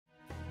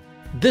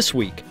This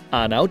week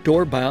on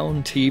Outdoor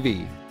Bound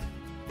TV,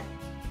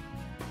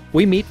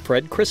 we meet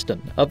Fred Christen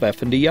of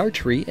F&D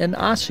Archery in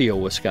Osseo,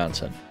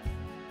 Wisconsin,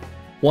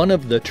 one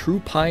of the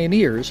true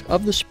pioneers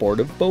of the sport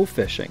of bow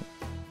fishing.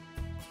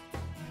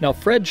 Now,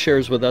 Fred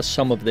shares with us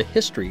some of the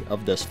history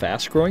of this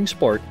fast-growing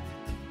sport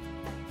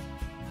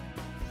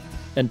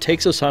and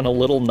takes us on a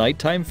little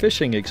nighttime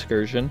fishing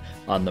excursion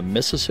on the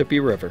Mississippi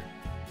River.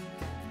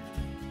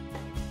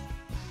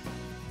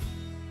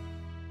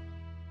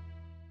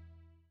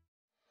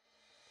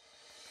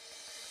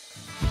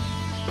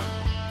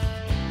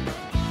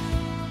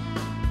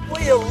 Will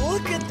you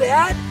look at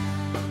that?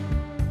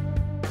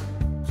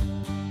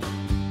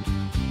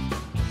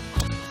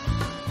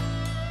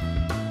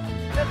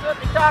 That's what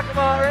they talk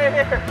about right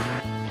here.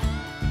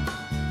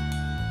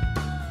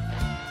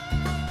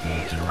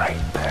 He's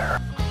right there.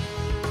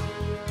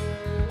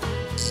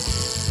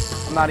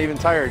 I'm not even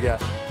tired yet.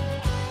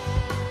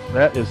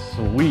 That is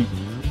sweet.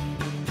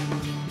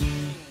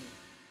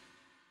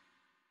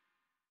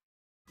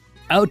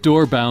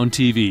 Outdoor Bound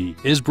TV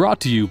is brought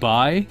to you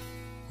by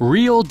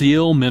Real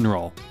Deal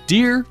Mineral.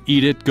 Deer,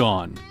 eat it,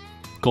 gone.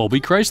 Colby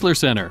Chrysler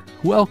Center.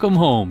 Welcome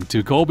home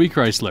to Colby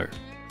Chrysler.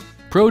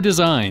 Pro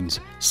Designs.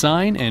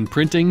 Sign and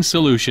printing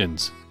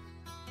solutions.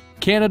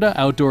 Canada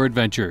Outdoor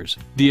Adventures.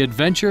 The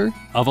adventure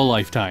of a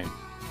lifetime.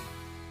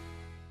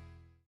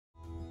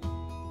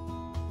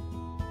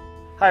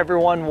 Hi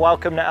everyone,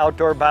 welcome to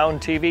Outdoor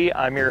Bound TV.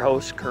 I'm your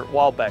host, Kurt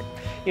Walbeck.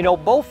 You know,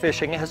 bow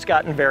fishing has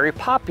gotten very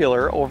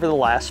popular over the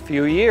last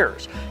few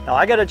years. Now,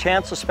 I got a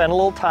chance to spend a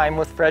little time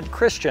with Fred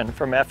Christen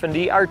from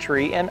F&D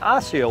Archery in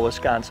Osseo,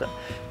 Wisconsin.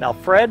 Now,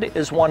 Fred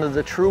is one of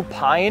the true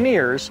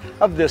pioneers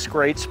of this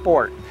great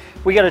sport.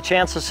 We got a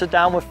chance to sit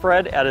down with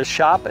Fred at his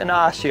shop in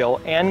Osseo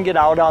and get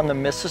out on the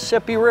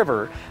Mississippi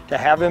River to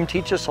have him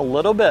teach us a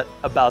little bit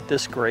about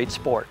this great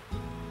sport.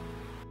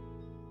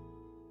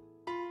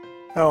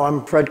 Hello,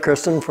 I'm Fred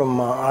Christen from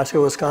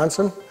Osseo,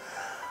 Wisconsin.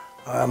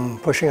 I'm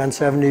pushing on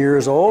 70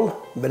 years old.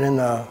 Been in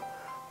the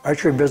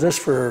archery business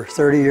for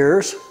 30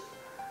 years.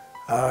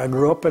 I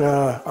grew up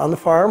on the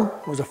farm,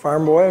 was a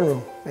farm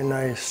boy, and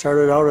I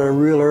started out at a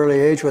real early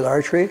age with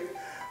archery.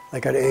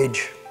 Like at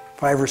age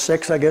 5 or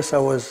 6, I guess, I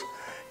was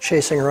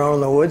chasing around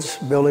in the woods,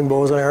 building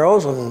bows and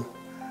arrows, and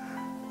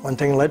one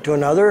thing led to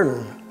another,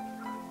 and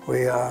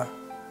we've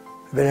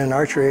been in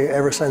archery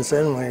ever since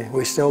then.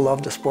 We still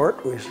love the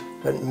sport. We've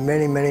spent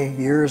many, many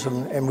years,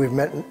 and we've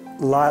met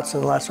lots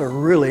and lots of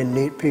really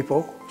neat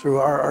people through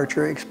our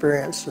archery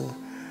experience, and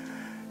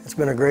it's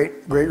been a great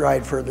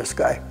ride for this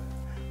guy.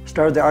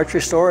 Started the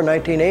archery store in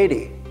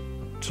 1980,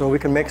 so we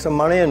can make some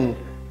money and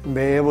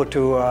be able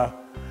to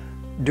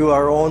do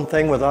our own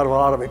thing without a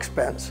lot of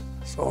expense.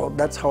 So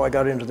that's how I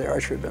got into the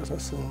archery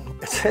business, and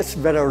it's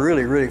been a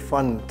really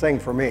fun thing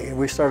for me.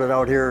 We started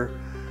out here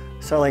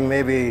selling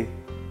maybe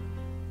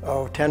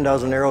 10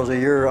 dozen arrows a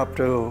year up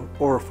to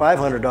over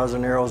 500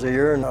 dozen arrows a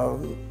year,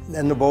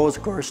 and the bows,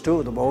 of course,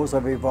 too. The bows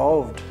have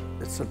evolved.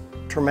 It's a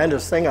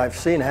tremendous thing I've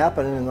seen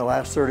happen in the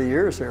last 30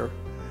 years here.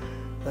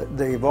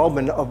 The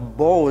evolvement of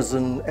bows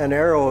and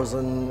arrows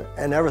and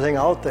everything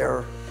out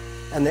there,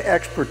 and the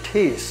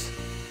expertise.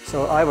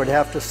 So I would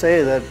have to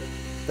say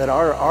that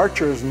our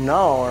archers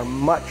now are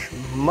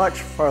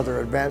much farther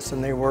advanced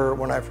than they were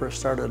when I first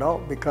started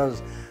out,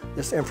 because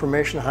this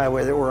information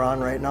highway that we're on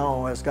right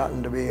now has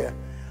gotten to be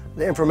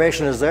the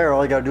information is there.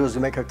 All you got to do is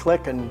make a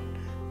click, and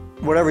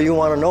whatever you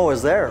want to know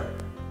is there.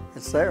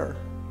 It's there.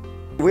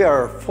 We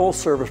are a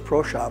full-service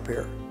pro shop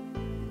here.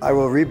 I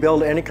will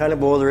rebuild any kind of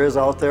bow there is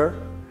out there,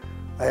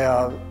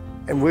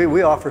 and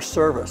we offer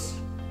service.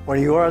 When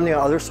you are on the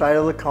other side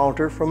of the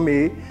counter from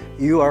me,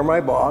 you are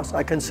my boss.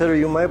 I consider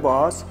you my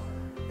boss,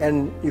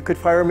 and you could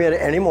fire me at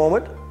any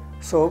moment.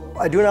 So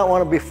I do not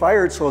want to be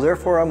fired, so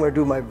therefore I'm going to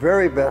do my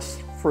very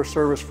best for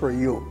service for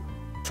you.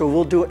 So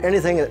we'll do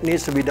anything that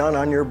needs to be done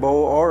on your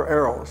bow or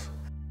arrows.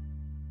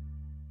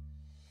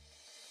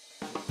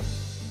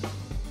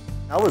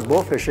 I was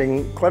bow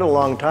fishing quite a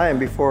long time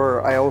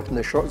before I opened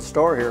the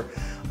store here.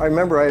 I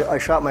remember I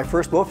shot my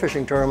first bow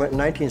fishing tournament in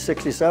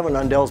 1967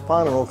 on Dells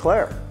Pond in Eau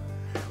Claire.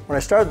 When I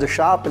started the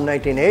shop in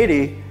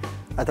 1980,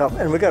 I thought,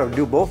 man, we got to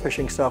do bow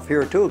fishing stuff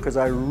here too, because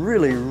I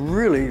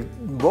really,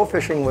 bow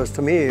fishing was,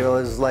 to me, it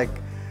was like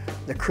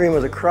the cream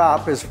of the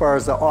crop as far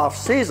as the off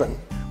season.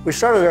 We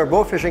started our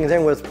bow fishing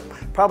thing with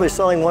probably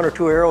selling 1 or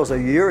 2 arrows a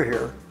year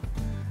here.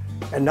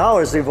 And now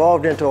it's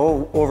evolved into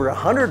over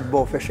 100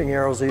 bow fishing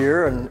arrows a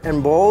year,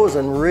 and bows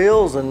and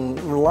reels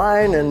and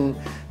line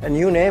and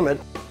you name it.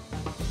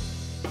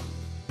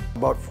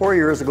 About 4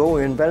 years ago,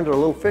 we invented a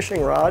little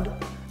fishing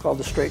rod called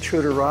the straight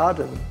shooter rod,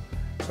 and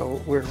so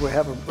we're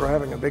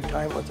having a big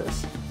time with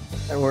this.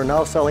 And we're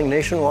now selling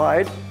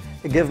nationwide.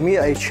 It gives me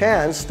a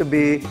chance to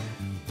be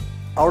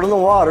out in the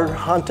water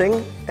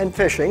hunting and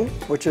fishing,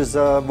 which is,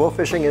 bow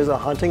fishing is a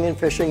hunting and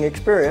fishing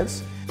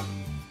experience.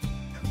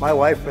 My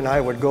wife and I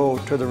would go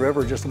to the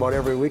river just about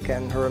every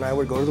weekend. Her and I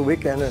would go to the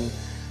weekend, and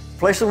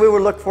places we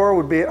would look for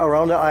would be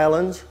around the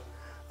islands,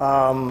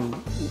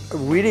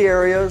 Weedy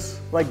areas,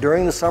 like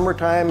during the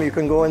summertime, you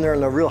can go in there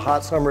on a real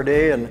hot summer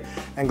day and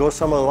go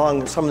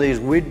along some of these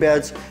weed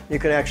beds. You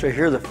can actually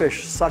hear the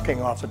fish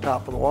sucking off the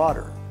top of the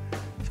water.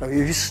 So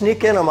if you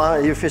sneak in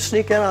if you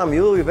sneak in on them,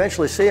 you'll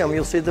eventually see them.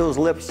 You'll see those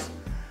lips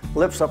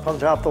up on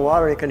top of the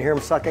water. You can hear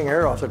them sucking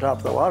air off the top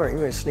of the water. You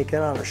can sneak in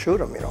on them and shoot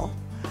them, you know.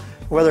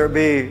 Whether it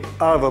be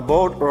out of a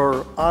boat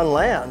or on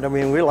land. I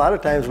mean, we a lot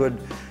of times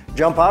would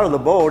jump out of the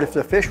boat. If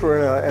the fish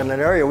were in an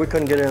area we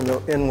couldn't get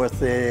in with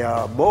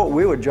the boat,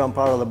 we would jump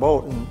out of the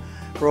boat and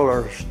roll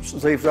our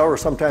sleeves over,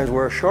 sometimes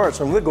wear shorts,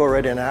 and we'd go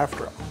right in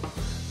after them.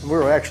 We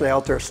were actually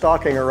out there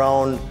stalking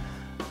around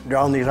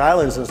these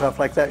islands and stuff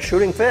like that,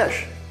 shooting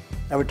fish.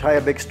 I would tie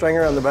a big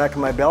stringer on the back of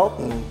my belt,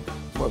 and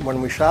when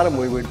we shot them,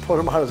 we would put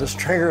them out of the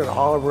stringer and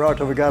haul them around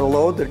until we got a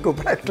load, then go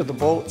back to the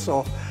boat.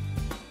 So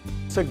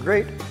it's a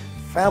great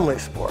family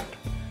sport.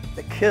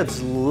 The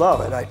kids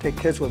love it. I take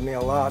kids with me a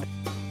lot.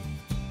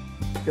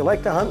 If you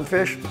like to hunt and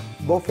fish,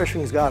 bow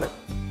fishing's got it.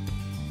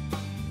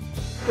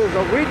 There's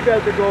a weed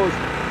bed that goes,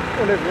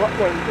 when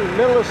in the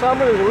middle of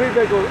summer, there's a weed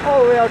bed that goes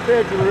all the way out to the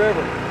edge of the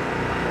river.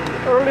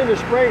 And early in the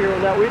spring here,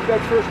 when that weed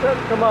bed first started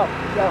to come up,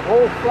 that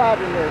whole flat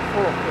in there is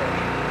full of fish.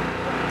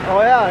 Oh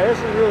yeah, this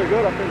is really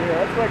good up in here.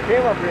 That's why I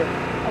came up here.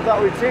 I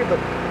thought we'd see, but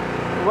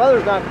the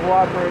weather's not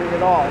cooperating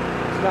at all.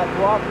 It's not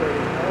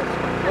cooperating.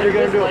 What are you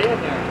going to do?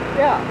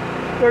 Yeah,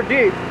 they're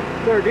deep.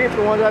 They're deep.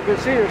 The ones I can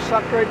see are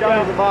sucked right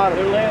down to the bottom.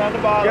 They're laying on the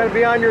bottom. You got to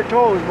be on your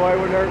toes, boy,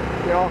 when they're,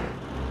 you know.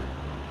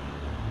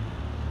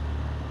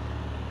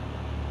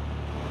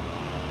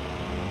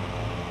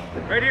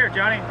 Right here,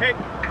 Johnny. Hey,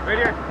 right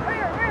here.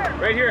 Where?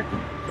 Right here.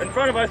 In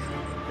front of us.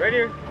 Right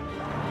here.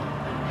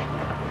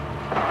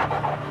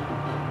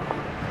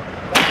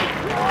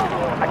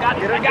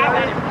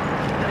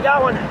 I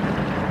got one.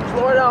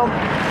 Slow it down.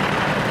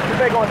 The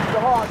big one. The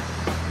hog.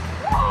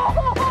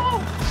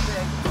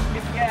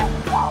 Get the gap.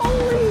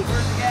 Holy!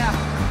 Where's the gap?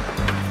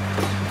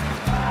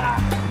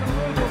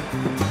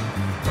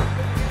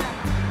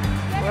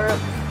 Where?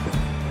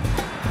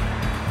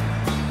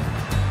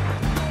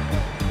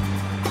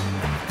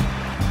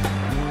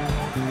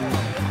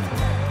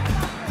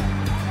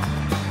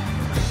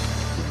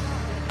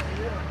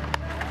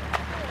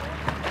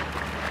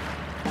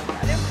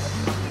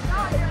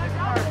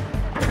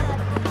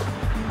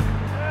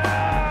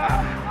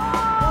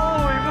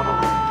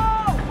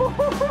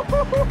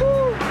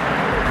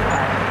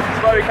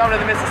 That's what we come to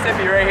the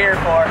Mississippi right here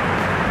for.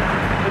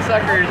 This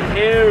sucker is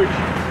huge.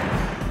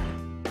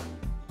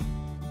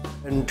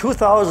 In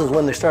 2000 is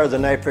when they started the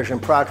night fishing,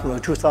 approximately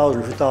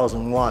 2000,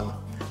 2001.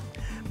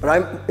 But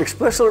I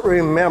explicitly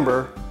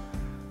remember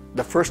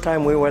the first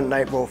time we went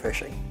night bow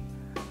fishing.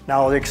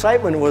 Now the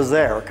excitement was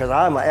there because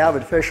I'm an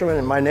avid fisherman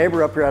and my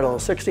neighbor up here had a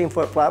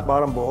 16-foot flat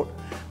bottom boat.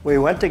 We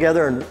went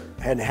together and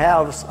had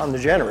halves on the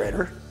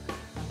generator.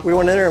 We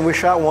went in there and we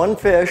shot one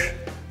fish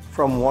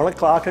from 1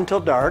 o'clock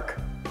until dark,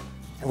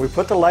 and we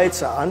put the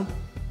lights on,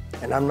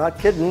 and I'm not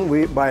kidding,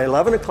 by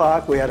 11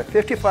 o'clock we had a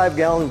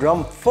 55-gallon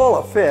drum full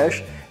of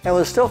fish, and there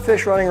was still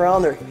fish running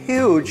around there,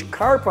 huge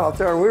carp out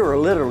there, and we were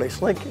literally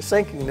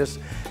sinking this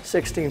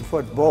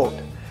 16-foot boat.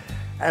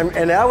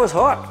 And I was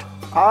hooked.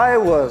 I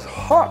was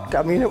hooked.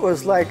 I mean, it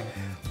was like,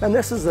 man,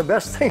 this is the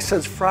best thing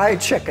since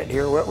fried chicken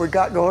here, what we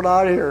got going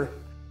on here.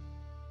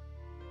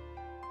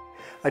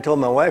 I told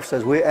my wife,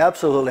 says, we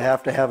absolutely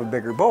have to have a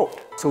bigger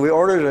boat. So we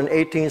ordered an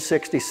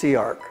 1860 Sea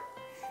Ark.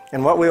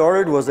 And what we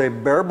ordered was a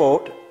bare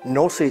boat,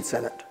 no seats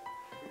in it.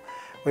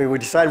 We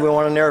decided we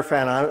wanted an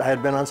airfan on it. I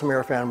had been on some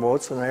airfan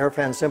boats, and an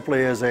airfan simply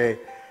is a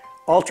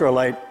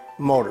ultralight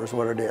motor is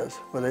what it is.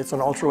 But it's an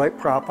ultralight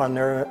prop on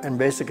there and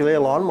basically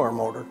a lawnmower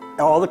motor.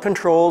 All the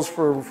controls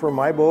for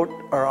my boat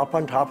are up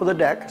on top of the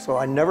deck, so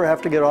I never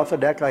have to get off the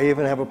deck. I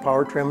even have a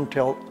power trim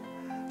tilt.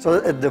 So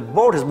the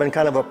boat has been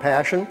kind of a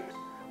passion.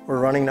 We're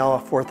running now a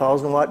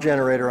 4,000 watt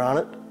generator on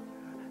it.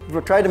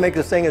 We've tried to make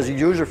the thing as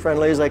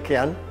user-friendly as I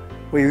can.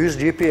 We use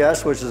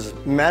GPS, which is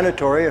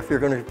mandatory if you're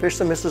going to fish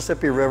the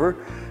Mississippi River,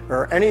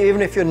 or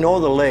even if you know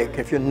the lake.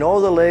 If you know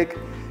the lake,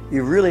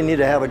 you really need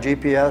to have a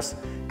GPS,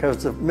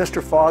 because if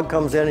Mr. Fog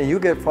comes in and you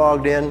get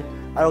fogged in,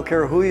 I don't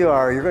care who you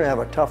are, you're going to have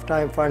a tough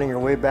time finding your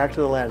way back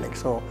to the landing.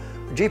 So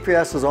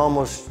GPS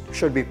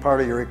should be part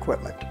of your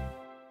equipment.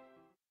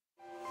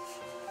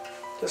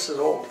 This is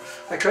old.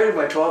 I traded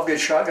my 12-gauge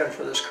shotgun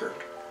for this Kurt.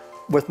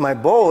 With my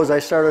bows, I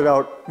started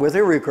out with a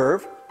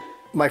recurve.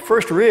 My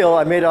first reel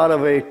I made out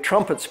of a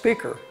trumpet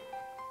speaker.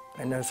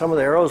 And then some of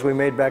the arrows we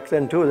made back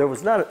then too. There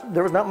was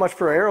not much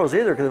for arrows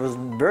either, because there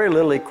was very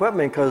little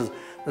equipment, because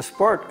the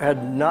sport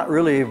had not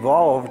really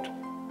evolved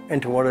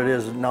into what it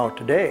is now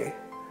today.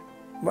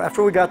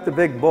 After we got the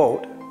big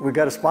boat, we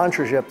got a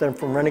sponsorship then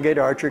from Renegade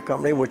Archery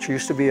Company, which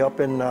used to be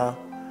up in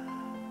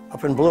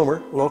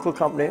Bloomer, local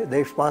company.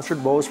 They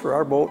sponsored bows for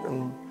our boat,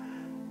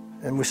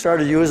 and we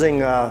started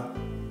using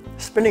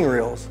spinning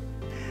reels.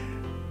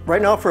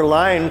 Right now for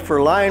line,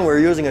 we're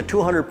using a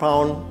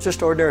 200-pound,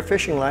 just ordinary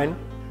fishing line.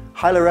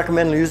 Highly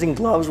recommend using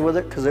gloves with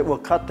it, because it will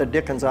cut the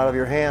dickens out of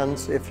your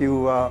hands if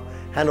you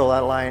handle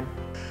that line.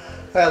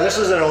 This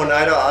is an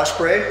Oneida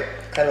Osprey.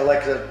 kind of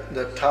like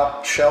the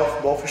top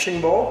shelf bow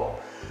fishing bow.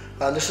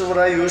 This is what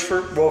I use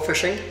for bow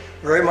fishing,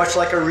 very much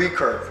like a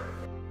recurve.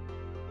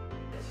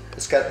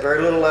 It's got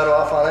very little let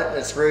off on it, and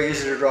it's very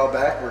easy to draw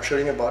back. We're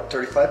shooting about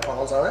 35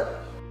 pounds on it.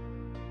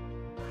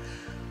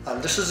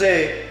 This is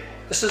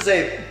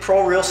a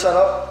pro reel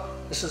setup.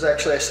 This is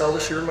actually, I sell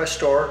this here in my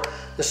store.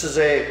 This is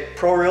a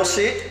pro reel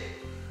seat,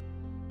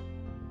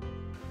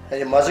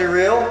 and a muzzy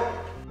reel,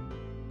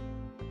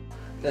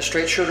 and a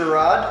straight shooter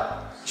rod.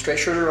 Straight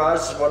shooter rod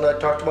is one I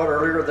talked about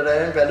earlier that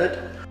I invented.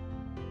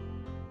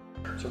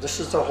 So this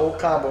is the whole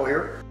combo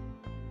here.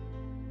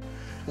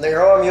 And the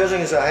arrow I'm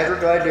using is a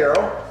Hydroglide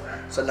arrow.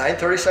 It's a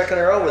 9/32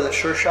 arrow with a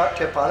sure shot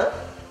tip on it.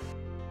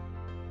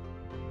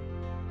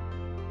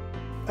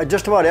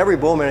 Just about every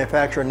bow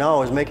manufacturer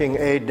now is making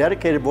a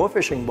dedicated bow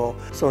fishing bow.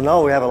 So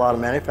now we have a lot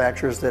of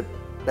manufacturers that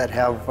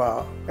have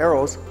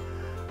arrows.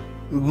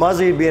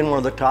 Muzzy being one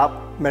of the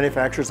top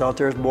manufacturers out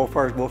there as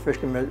far as bow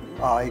fishing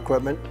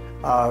equipment.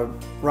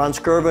 Ron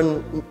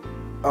Skirvin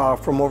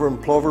from over in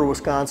Plover,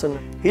 Wisconsin,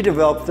 he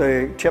developed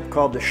a tip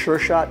called the Sure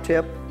Shot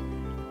tip,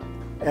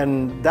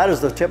 and that is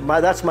the tip.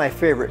 That's my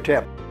favorite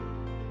tip.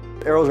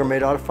 Arrows are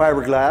made out of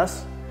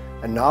fiberglass,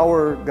 and now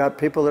we've got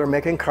people that are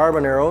making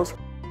carbon arrows.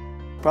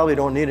 Probably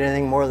don't need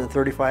anything more than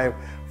 35,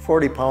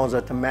 40 pounds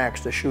at the max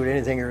to shoot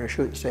anything you're going to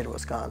shoot in the state of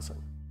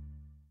Wisconsin.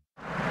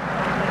 Get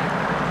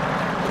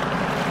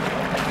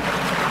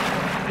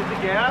the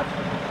gas.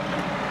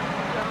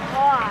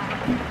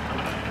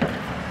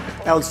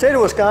 Now in the state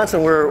of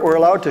Wisconsin, we're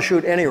allowed to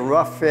shoot any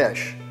rough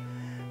fish,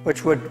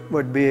 which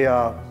would be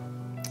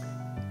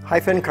high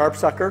fin carp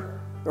sucker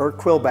or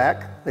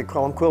quillback. They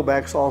call them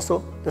quillbacks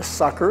also. The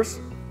suckers,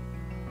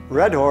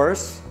 red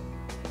horse,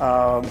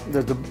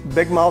 there's the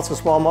big mouth and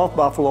small mouth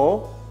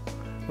buffalo.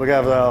 We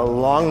have a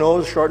long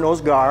nose, short nose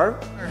gar.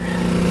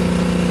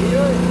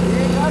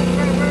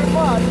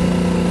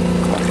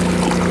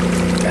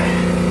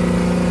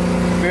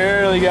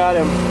 Barely got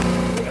him.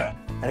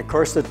 And of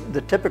course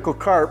the typical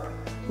carp,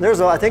 there's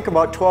I think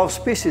about 12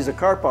 species of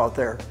carp out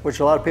there, which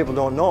a lot of people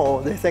don't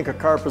know. They think a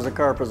carp is a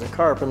carp is a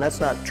carp, and that's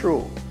not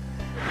true.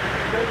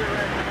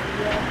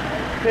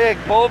 Big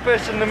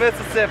bullfish in the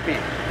Mississippi.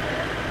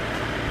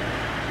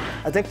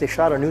 I think they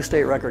shot a new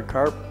state record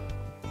carp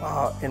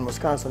in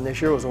Wisconsin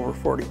this year. Was over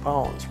 40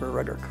 pounds for a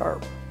regular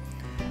carp.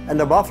 And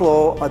the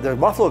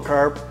buffalo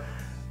carp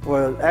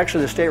was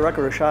actually the state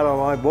record was shot on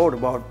my boat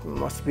about,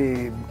 must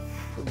be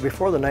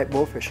before the night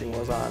bow fishing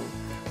was on.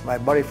 My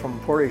buddy from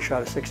Portage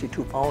shot a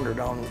 62 pounder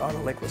down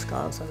on Lake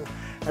Wisconsin.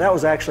 And that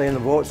was actually in the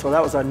boat, so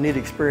that was a neat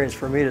experience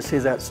for me to see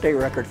that state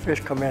record fish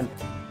come in.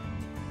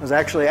 It was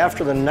actually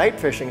after the night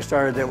fishing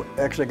started that it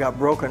actually got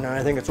broken, and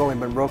I think it's only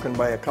been broken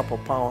by a couple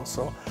pounds.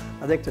 So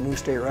I think the new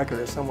state record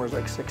is somewhere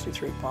like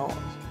 63 pounds.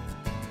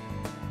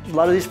 A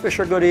lot of these fish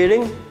are good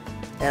eating,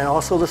 and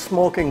also the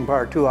smoking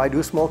part too. I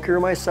do smoke here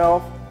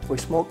myself. We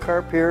smoke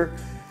carp here,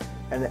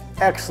 and an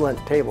excellent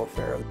table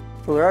fare.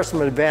 So there are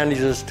some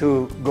advantages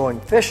to going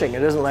fishing.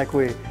 It isn't like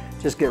we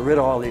just get rid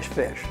of all these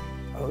fish.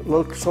 A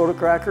little soda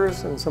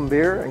crackers and some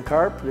beer and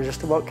carp, they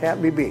just about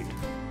can't be beat.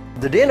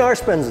 The DNR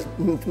spends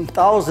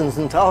thousands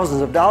and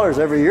thousands of dollars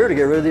every year to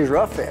get rid of these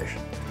rough fish.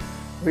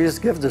 We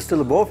just give this to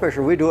the bow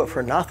fisher, we do it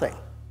for nothing.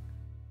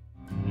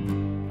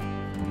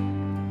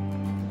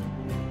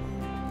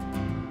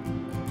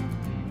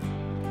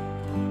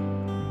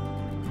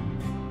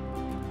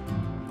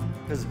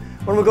 Because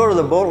when we go to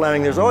the boat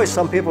landing, there's always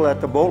some people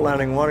at the boat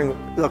landing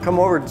they'll come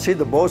over and see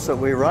the boats that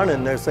we run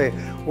and they'll say,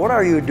 what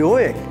are you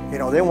doing? You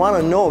know, they want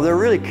to know, they're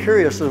really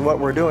curious as what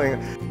we're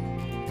doing.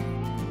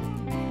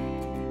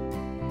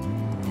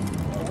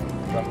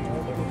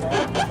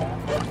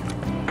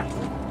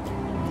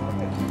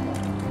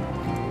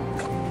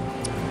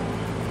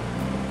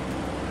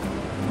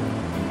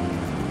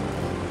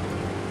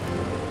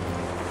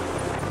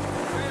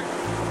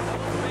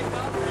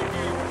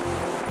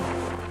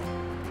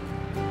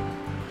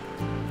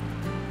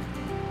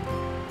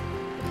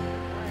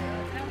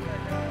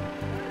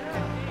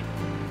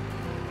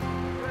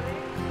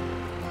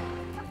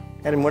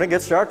 And when it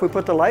gets dark, we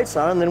put the lights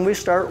on, and then we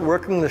start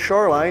working the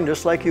shoreline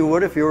just like you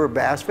would if you were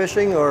bass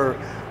fishing or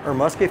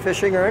muskie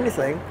fishing or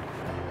anything.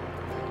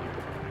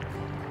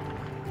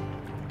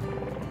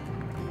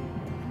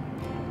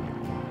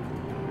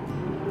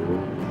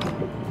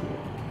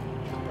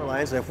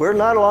 Shorelines. If we're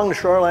not along the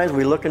shorelines,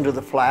 we look into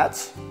the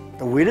flats.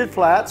 The weeded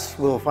flats,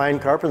 we'll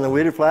find carp in the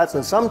weeded flats,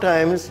 and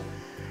sometimes,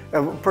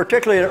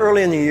 particularly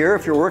early in the year,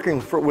 if you're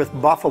working with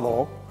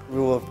buffalo, we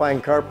will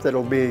find carp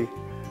that'll be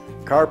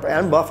carp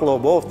and buffalo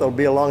both, they'll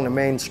be along the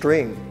main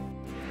stream.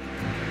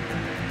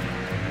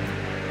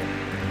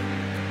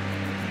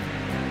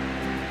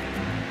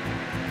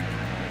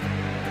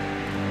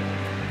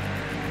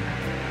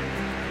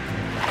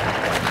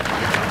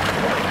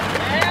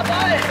 Yeah,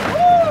 buddy!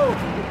 Woo!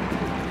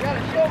 Got a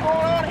show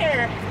going on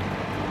here.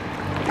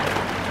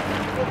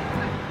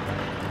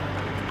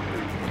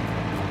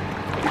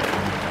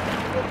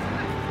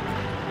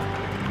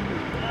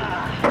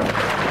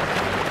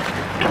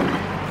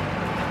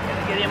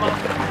 Get him up.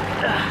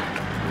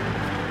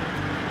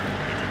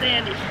 It's a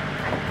dandy.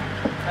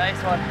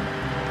 Nice one.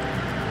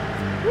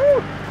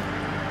 Woo!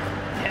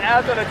 Yeah,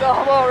 that's what it's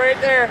all about right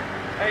there.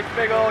 Nice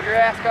big old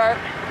grass carp.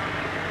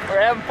 We're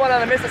having fun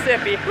on the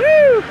Mississippi.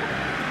 Woo!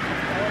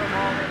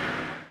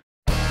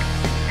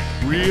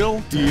 Real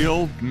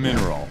Deal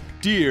Mineral.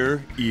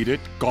 Deer eat it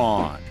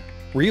gone.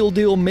 Real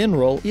Deal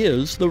Mineral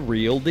is the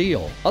real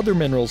deal. Other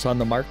minerals on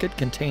the market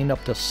contain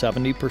up to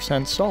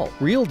 70% salt.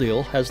 Real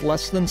Deal has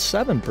less than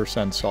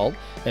 7% salt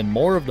and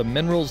more of the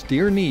minerals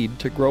deer need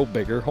to grow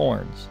bigger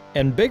horns.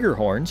 And bigger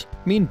horns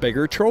mean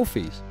bigger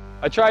trophies.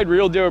 I tried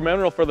Real Deal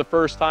Mineral for the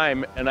first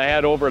time, and I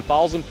had over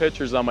 1,000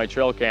 pictures on my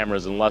trail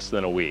cameras in less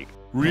than a week.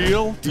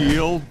 Real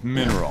Deal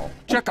Mineral.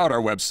 Check out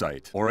our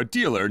website or a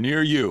dealer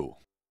near you.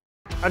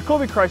 At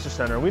Colby Chrysler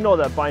Center, we know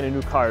that buying a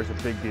new car is a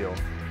big deal,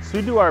 so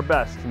we do our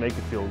best to make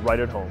you feel right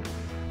at home.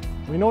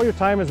 We know your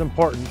time is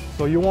important,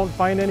 so you won't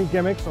find any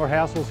gimmicks or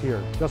hassles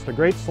here. Just a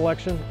great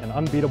selection and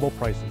unbeatable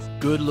prices.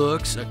 Good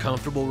looks, a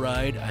comfortable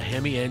ride, a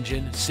Hemi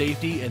engine,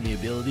 safety, and the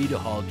ability to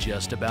haul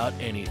just about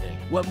anything.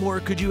 What more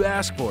could you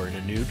ask for in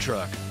a new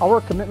truck?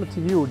 Our commitment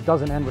to you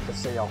doesn't end with the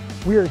sale.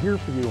 We are here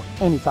for you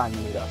anytime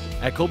you need us.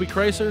 At Colby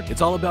Chrysler,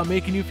 it's all about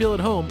making you feel at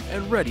home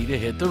and ready to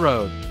hit the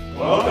road.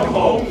 Welcome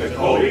home to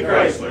Colby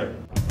Chrysler.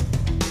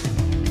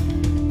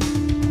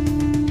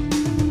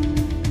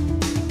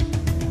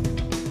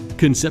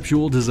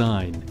 Conceptual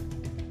design,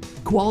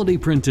 quality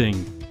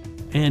printing,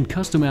 and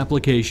custom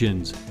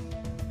applications.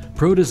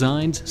 Pro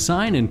Design's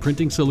sign and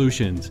printing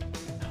solutions.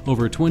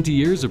 Over 20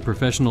 years of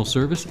professional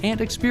service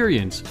and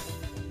experience.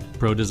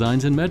 Pro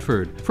Designs in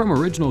Medford, from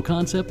original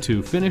concept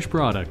to finished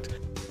product.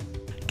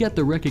 Get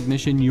the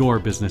recognition your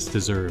business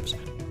deserves.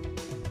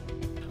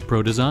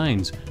 Pro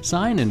Designs,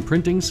 sign and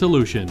printing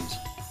solutions.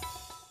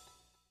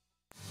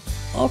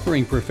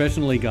 Offering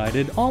professionally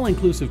guided,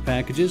 all-inclusive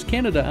packages,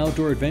 Canada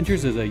Outdoor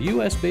Adventures is a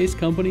U.S.-based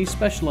company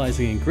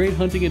specializing in great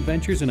hunting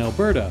adventures in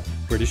Alberta,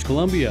 British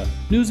Columbia,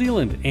 New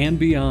Zealand, and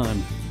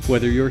beyond.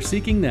 Whether you're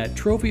seeking that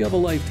trophy of a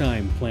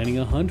lifetime, planning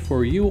a hunt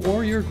for you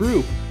or your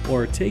group,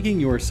 or taking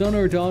your son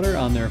or daughter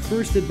on their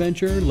first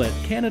adventure, let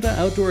Canada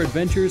Outdoor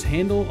Adventures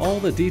handle all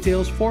the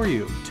details for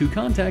you. To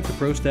contact a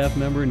pro staff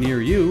member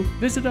near you,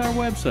 visit our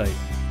website.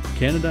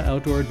 Canada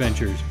Outdoor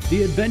Adventures,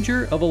 the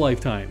adventure of a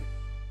lifetime.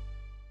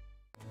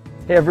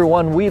 Hey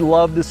everyone, we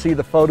love to see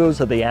the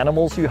photos of the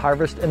animals you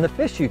harvest and the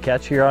fish you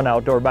catch here on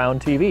Outdoor Bound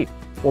TV.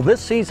 Well,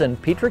 this season,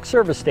 Petrick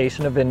Service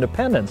Station of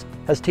Independence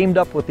has teamed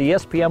up with the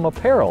SPM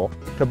Apparel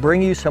to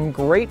bring you some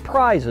great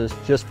prizes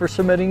just for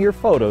submitting your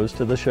photos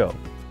to the show.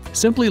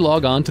 Simply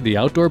log on to the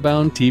Outdoor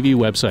Bound TV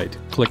website,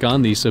 click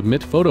on the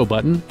Submit Photo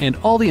button, and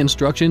all the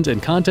instructions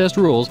and contest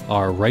rules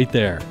are right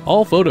there.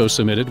 All photos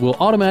submitted will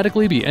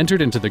automatically be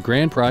entered into the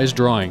grand prize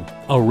drawing.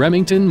 A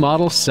Remington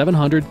Model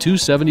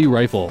 700-270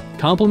 rifle,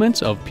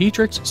 compliments of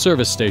Petrick's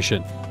Service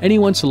Station.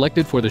 Anyone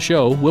selected for the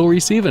show will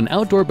receive an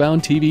Outdoor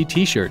Bound TV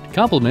t-shirt,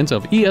 compliments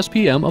of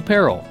ESPM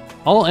Apparel.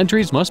 All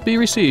entries must be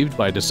received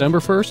by December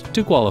 1st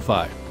to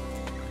qualify.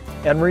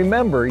 And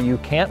remember, you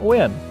can't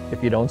win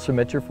if you don't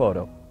submit your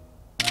photo.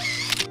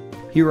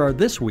 Here are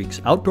this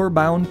week's Outdoor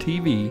Bound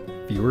TV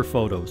viewer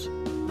photos.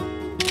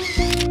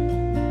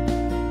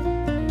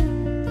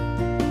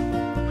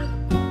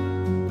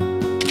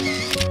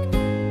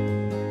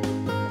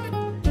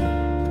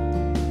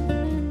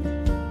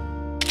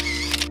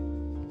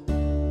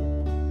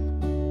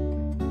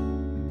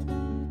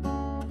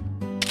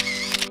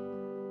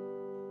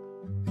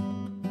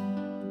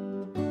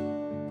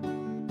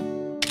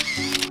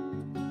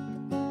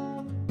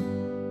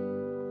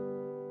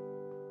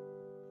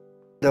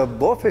 The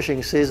bow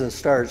fishing season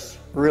starts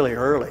really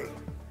early.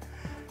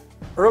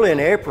 Early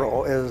in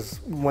April is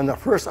when the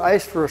first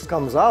ice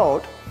comes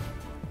out.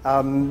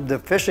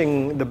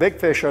 The big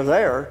fish are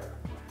there.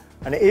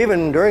 And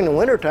even during the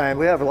wintertime,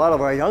 we have a lot of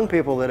our young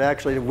people that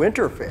actually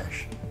winter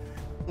fish.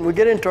 We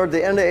get in toward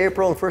the end of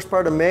April and first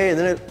part of May, and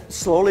then it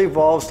slowly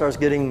evolves, starts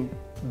getting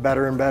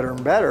better and better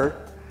and better.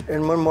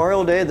 And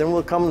Memorial Day, then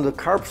will come the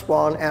carp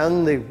spawn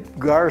and the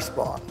gar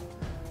spawn.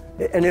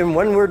 And then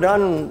when we're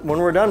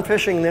done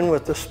fishing then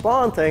with the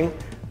spawn thing,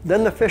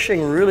 then the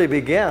fishing really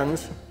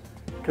begins,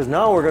 because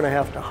now we're going to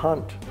have to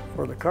hunt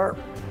for the carp.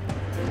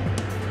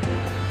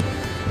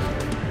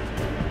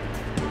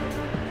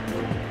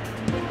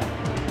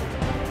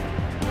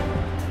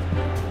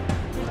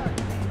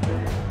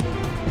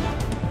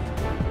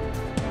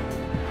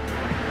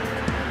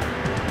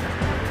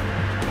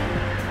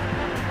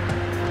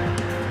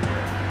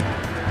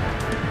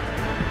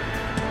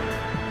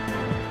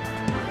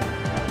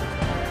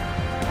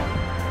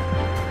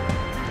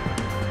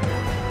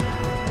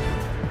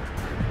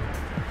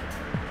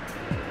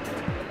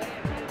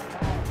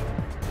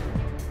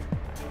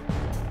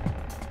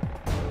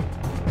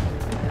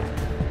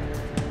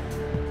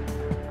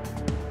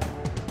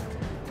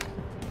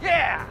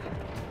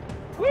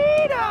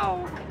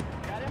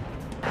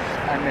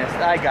 I missed.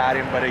 I got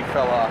him, but he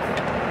fell off.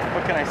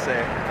 What can I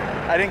say?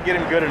 I didn't get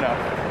him good enough.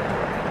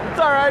 It's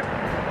all right.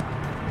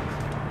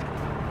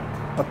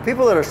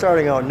 People that are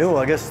starting out new,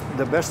 I guess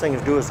the best thing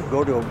to do is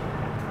to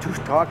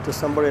talk to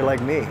somebody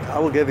like me. I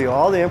will give you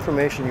all the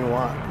information you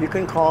want. You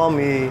can call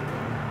me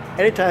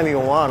anytime you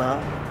wanna,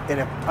 and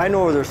if I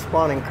know where there's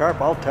spawning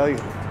carp, I'll tell you.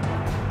 Good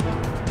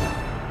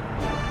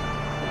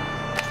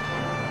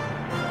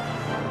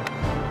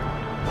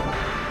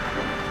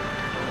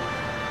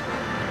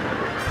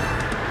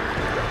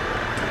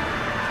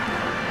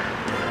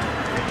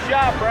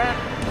job, Brent.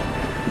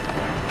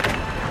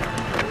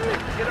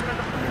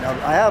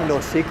 I have no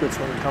secrets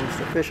when it comes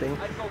to fishing.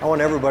 I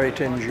want everybody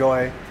to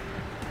enjoy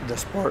the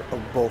sport of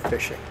bow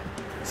fishing.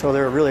 So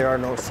there really are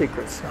no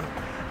secrets.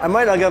 I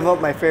might not give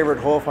up my favorite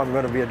hole if I'm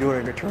going to be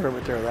doing a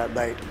tournament there that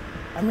night.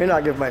 I may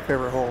not give my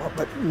favorite hole up,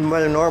 but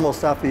the normal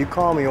stuff, you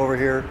call me over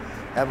here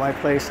at my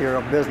place here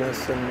of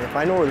business, and if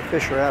I know where the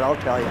fish are at, I'll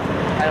tell you.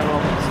 I don't know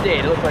if it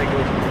stayed. It looked like it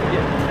was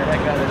getting the heck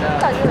out of it now. I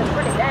thought you were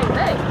pretty dang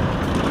big.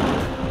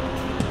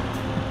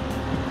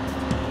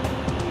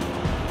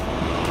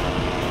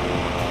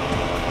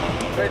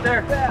 Right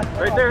there,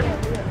 right there.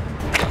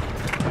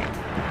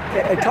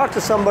 And talk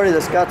to somebody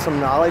that's got some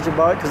knowledge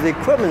about it, because the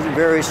equipment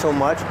varies so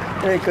much,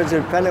 because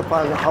depending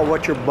upon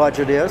what your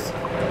budget is.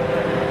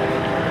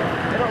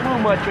 They don't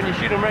move much when you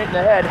shoot them right in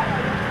the head.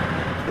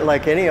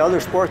 Like any other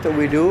sport that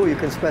we do, you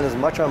can spend as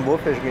much on bow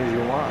fishing as you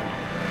want.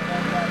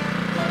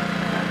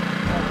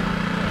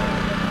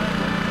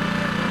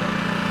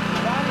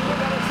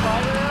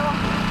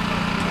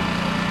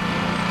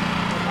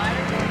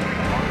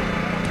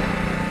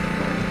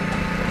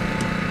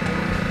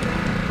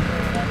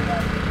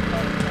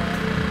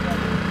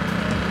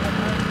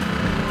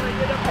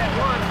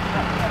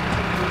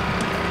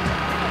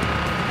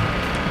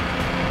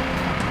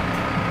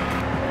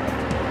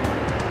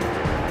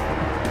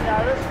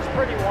 Yeah, this is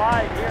pretty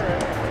wide here.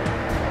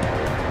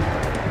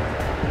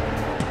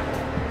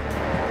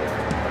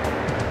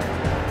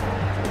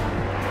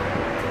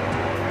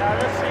 Now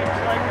this seems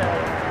like a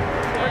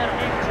pretty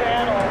deep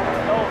channel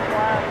with no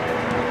flat.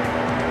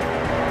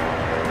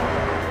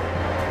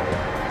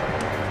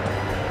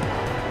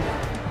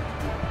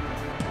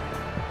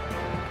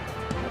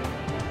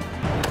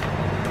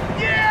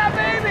 Yeah,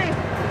 baby!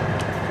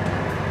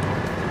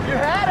 You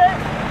had it!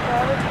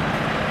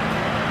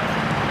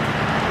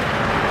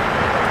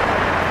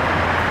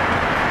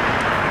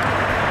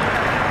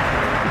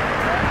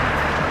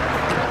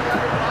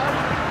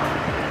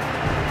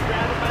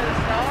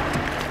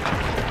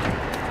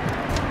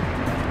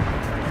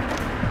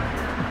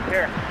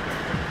 Here.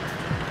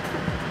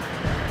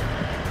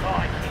 Oh,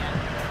 I can't.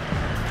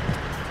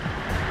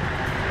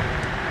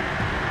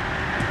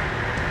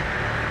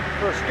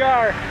 First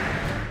gar.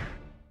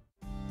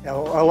 Now,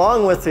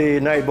 along with the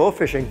night bow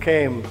fishing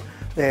came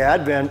the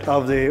advent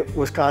of the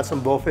Wisconsin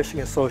Bow Fishing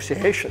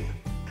Association.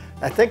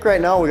 I think right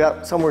now we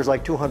got somewhere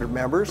like 200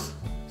 members,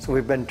 so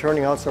we've been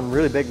turning out some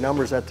really big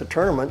numbers at the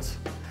tournaments.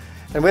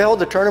 And we hold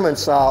the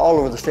tournaments all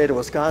over the state of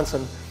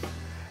Wisconsin.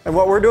 And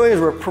what we're doing is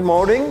we're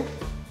promoting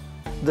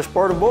the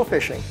sport of bow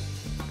fishing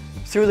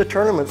through the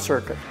tournament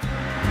circuit.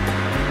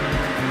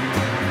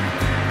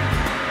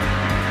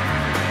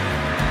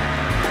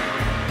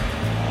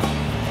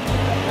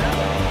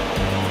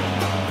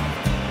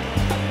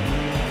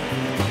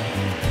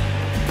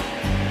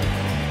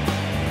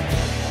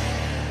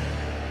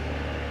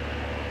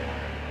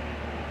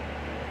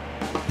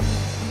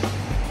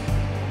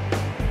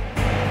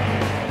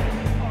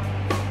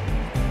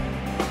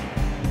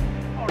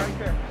 Oh, right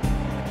there.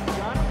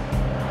 John?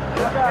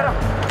 Get him.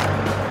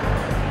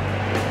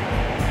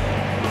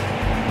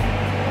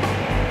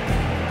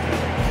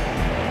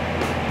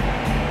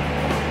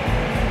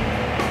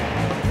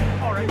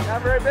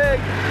 Not very big.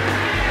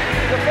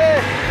 It's a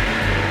fish.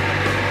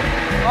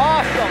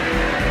 Awesome.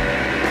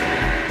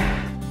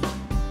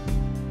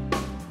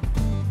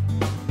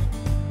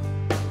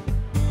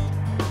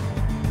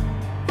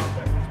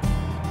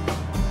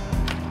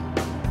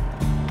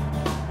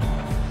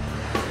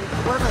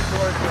 Swimming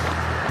towards it.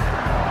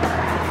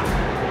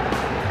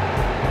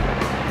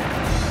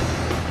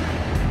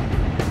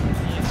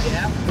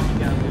 Yeah, you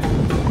got it.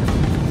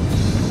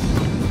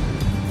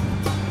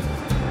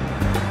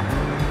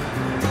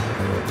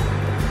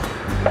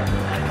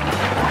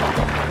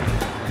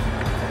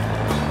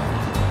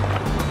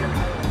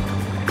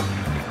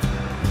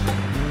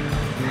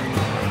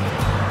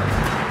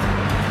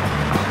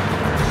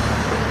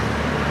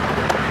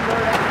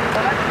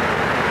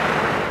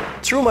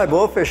 Through my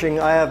bow fishing,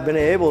 I have been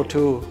able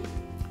to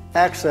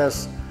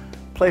access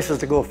places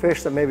to go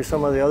fish that maybe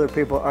some of the other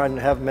people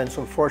haven't been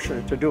so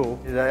fortunate to do.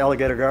 The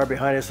alligator gar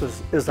behind us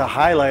is the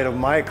highlight of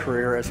my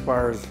career as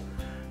far as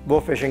bow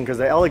fishing, because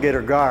the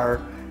alligator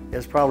gar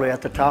is probably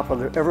at the top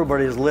of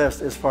everybody's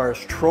list as far as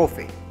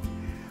trophy.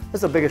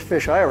 That's the biggest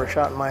fish I ever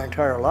shot in my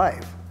entire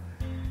life,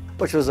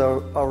 which was a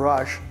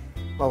rush.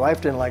 My wife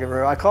didn't like it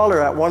very much. I called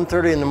her at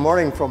 1:30 in the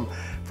morning from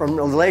a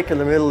lake in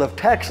the middle of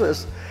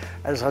Texas.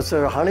 As I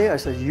said, honey, I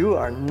said, you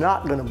are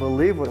not going to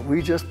believe what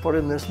we just put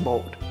in this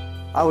boat.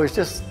 I was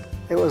just,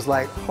 it was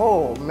like,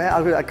 oh man,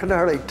 I couldn't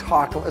hardly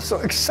talk. I was so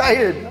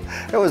excited.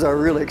 It was a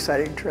really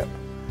exciting trip.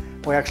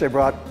 We actually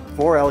brought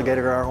 4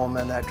 alligator gar home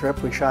on that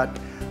trip. We shot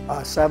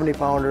a 70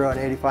 pounder, an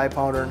 85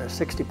 pounder, and a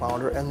 60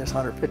 pounder, and this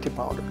 150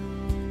 pounder.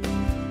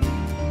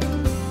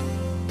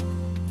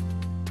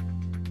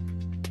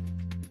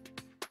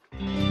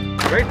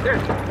 Right there.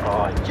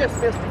 Oh, I just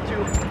missed it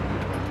too.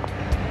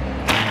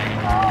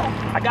 Oh,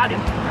 I got him.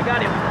 I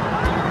got him.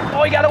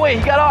 Oh, he got away.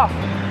 He got off.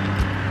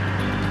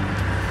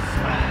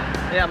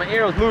 Yeah, my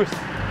arrow's loose.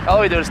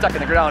 All he did was stuck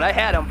in the ground. I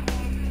had him.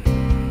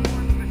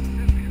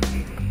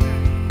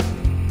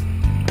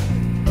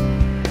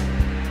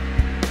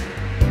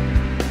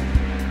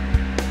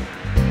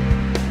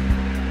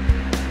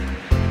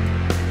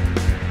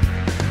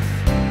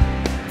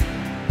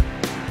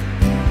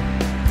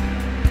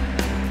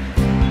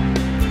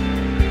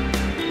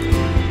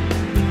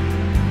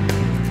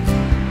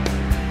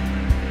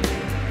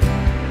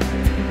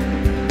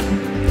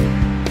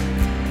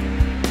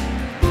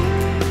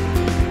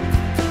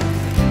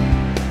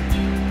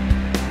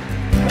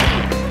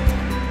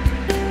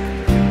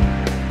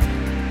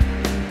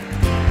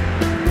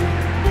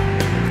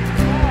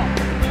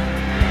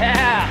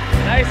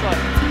 Nice one.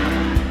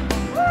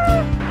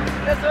 Woo!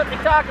 That's what we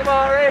talk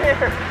about right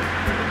here.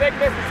 The big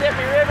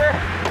Mississippi River.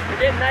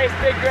 We're getting nice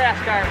big grass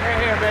carp right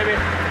here, baby.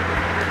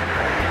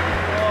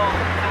 Oh,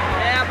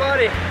 yeah,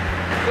 buddy.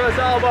 That's what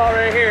it's all about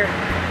right here.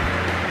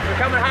 We're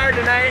coming hard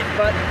tonight,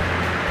 but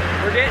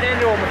we're getting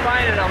into them. We're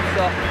finding them,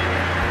 so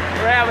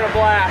we're having a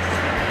blast.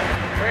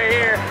 Right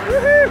here.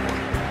 Woohoo!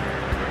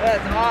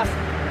 That's awesome.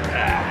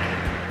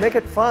 Make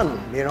it fun,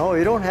 you know.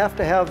 You don't have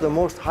to have the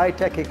most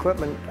high-tech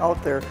equipment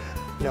out there.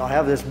 You know, I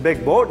have this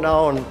big boat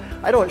now, and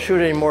I don't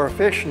shoot any more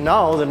fish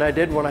now than I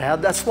did when I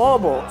had that small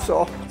boat.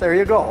 So there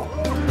you go.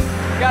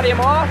 Got him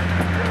off.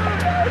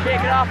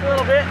 Shake it off a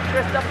little bit.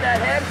 Twist up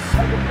that head.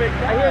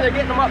 I hear they're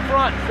getting them up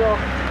front, so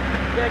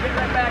gotta get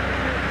right back to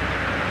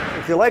shoot.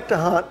 If you like to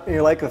hunt and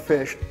you like to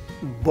fish,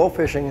 bow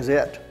fishing is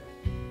it.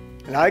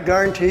 And I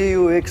guarantee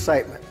you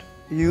excitement.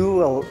 You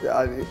will,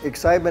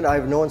 excitement.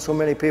 I've known so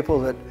many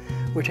people that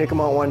we take them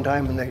out one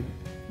time and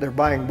they're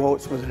buying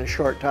boats within a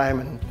short time,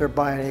 and they're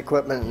buying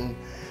equipment.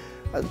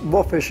 And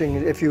bow fishing,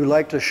 if you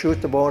like to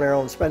shoot the bow and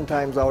arrow and spend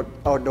times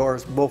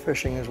outdoors, bow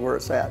fishing is where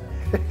it's at.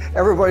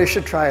 Everybody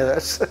should try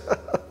this.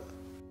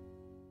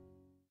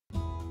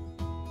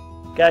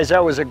 Guys,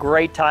 that was a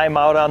great time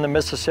out on the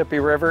Mississippi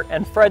River.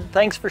 And Fred,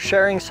 thanks for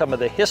sharing some of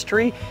the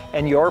history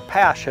and your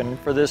passion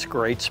for this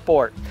great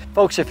sport.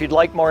 Folks, if you'd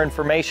like more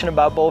information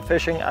about bow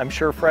fishing, I'm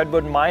sure Fred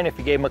wouldn't mind if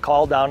you gave him a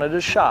call down at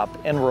his shop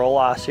in rural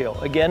Osseo.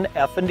 Again,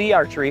 F&D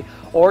Archery,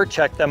 or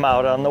check them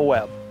out on the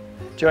web.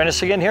 Join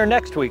us again here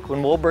next week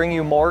when we'll bring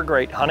you more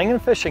great hunting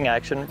and fishing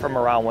action from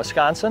around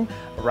Wisconsin,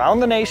 around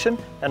the nation,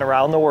 and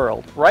around the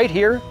world, right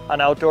here on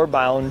Outdoor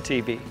Bound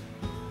TV.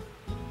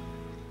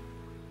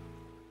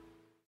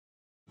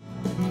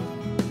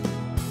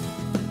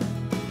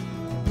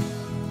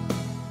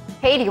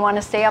 Hey, do you want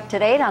to stay up to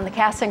date on the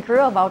cast and crew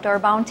of Outdoor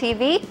Bound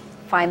TV?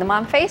 Find them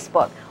on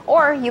Facebook,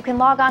 or you can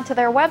log on to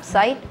their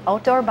website,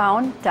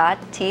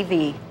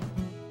 outdoorbound.tv.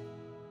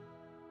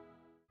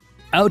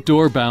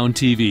 Outdoor Bound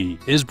TV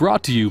is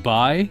brought to you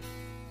by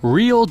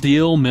Real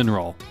Deal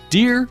Mineral.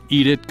 Deer,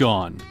 eat it,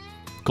 gone.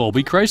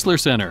 Colby Chrysler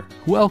Center.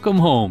 Welcome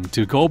home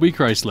to Colby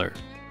Chrysler.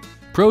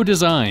 Pro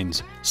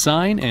Designs.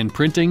 Sign and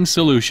printing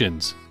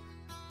solutions.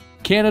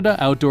 Canada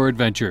Outdoor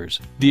Adventures.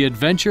 The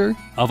adventure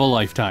of a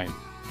lifetime.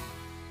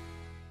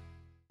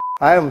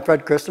 Hi, I'm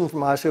Fred Christen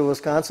from Osseo,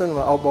 Wisconsin. I'm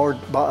Outdoor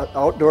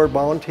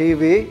Bound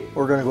TV.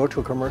 We're going to go to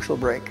a commercial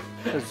break.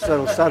 Instead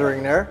of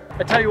stuttering there.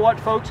 I tell you what,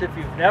 folks, if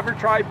you've never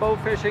tried bow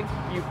fishing,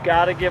 you've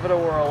got to give it a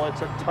whirl.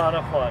 It's a ton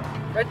of fun.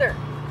 Right there.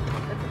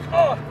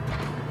 Oh!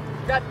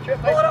 Got the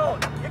trip. Pull it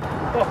out!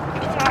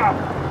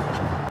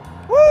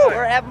 Woo!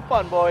 We're having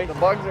fun, boys. The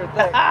bugs are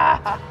thick.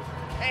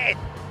 Hey!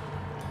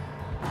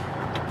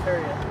 There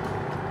he is.